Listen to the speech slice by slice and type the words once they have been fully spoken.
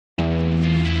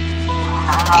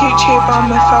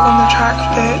FUTURAMA fell on the track,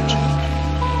 bitch.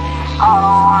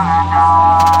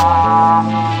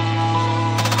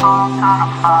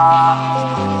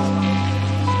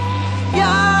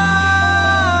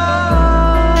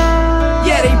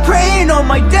 Yeah, they praying on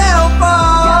my downfall.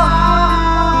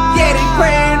 Yeah, they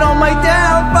praying on my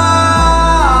downfall.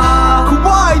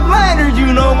 Kawhi Leanard,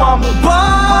 you know I'm a ball.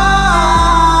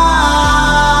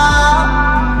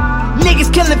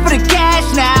 Niggas killing for the cash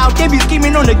now. They be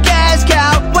scheming on the gas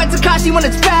cow. Why Takashi when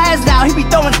it's fast now? He be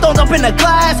throwing stones up in the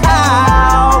glass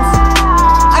house.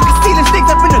 I can see them sticks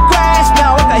up in the grass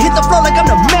now. I got hit the floor like I'm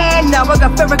the man now. I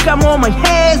got favorite camera on my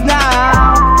hands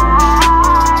now.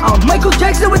 I'm Michael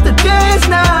Jackson with the dance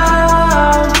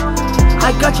now.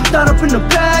 I got you thought up in the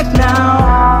back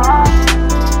now.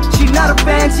 She not a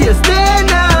fan, she a stand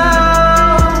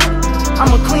now.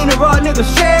 I'm a cleaner raw nigga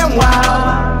sham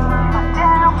wow.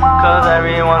 Cause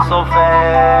everyone's so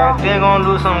fake. They gon'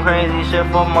 do some crazy shit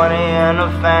for money and the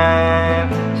fame.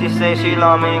 She say she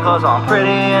love me cause I'm pretty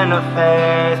in the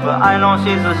face, but I know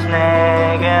she's a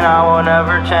snake and I will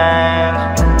never change.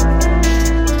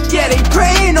 Yeah, they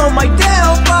praying on my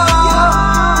downfall.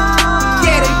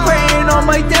 Yeah, they praying on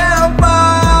my downfall.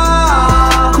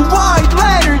 Kawhi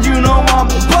Leanard, you know I'm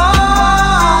a ball.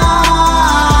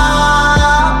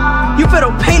 You feel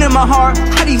the pain in my heart.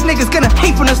 How these niggas gonna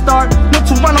hate from the start? No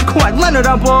Toronto, Kawhi Leanard,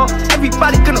 I ball.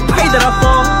 Everybody gonna pray that I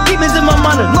fall. Demons in my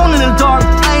mind, alone in the dark.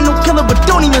 I ain't no killer, but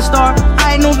don't even start.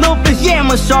 I ain't no little fish, yeah,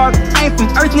 I'm a shark. I ain't from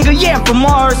Earth, nigga, yeah, I'm from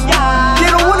Mars. They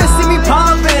don't wanna see me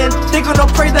poppin'. They gonna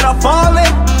pray that I'm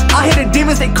falling. I hear the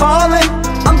demons, they calling.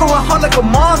 I'm going hard like a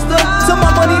monster. So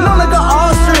my money low like an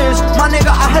ostrich. My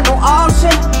nigga, I had no option.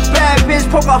 Bad bitch,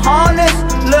 Pocahontas.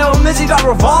 Lil Missy got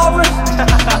revolvers.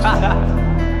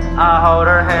 I hold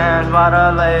her hands by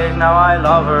the lake, now I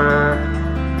love her.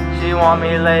 She want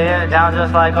me lay it down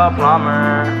just like a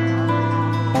plumber.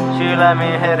 She let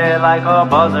me hit it like a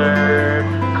buzzer.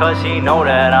 Cause she know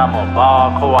that I'm a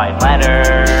ball, Kawhi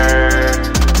Leanard.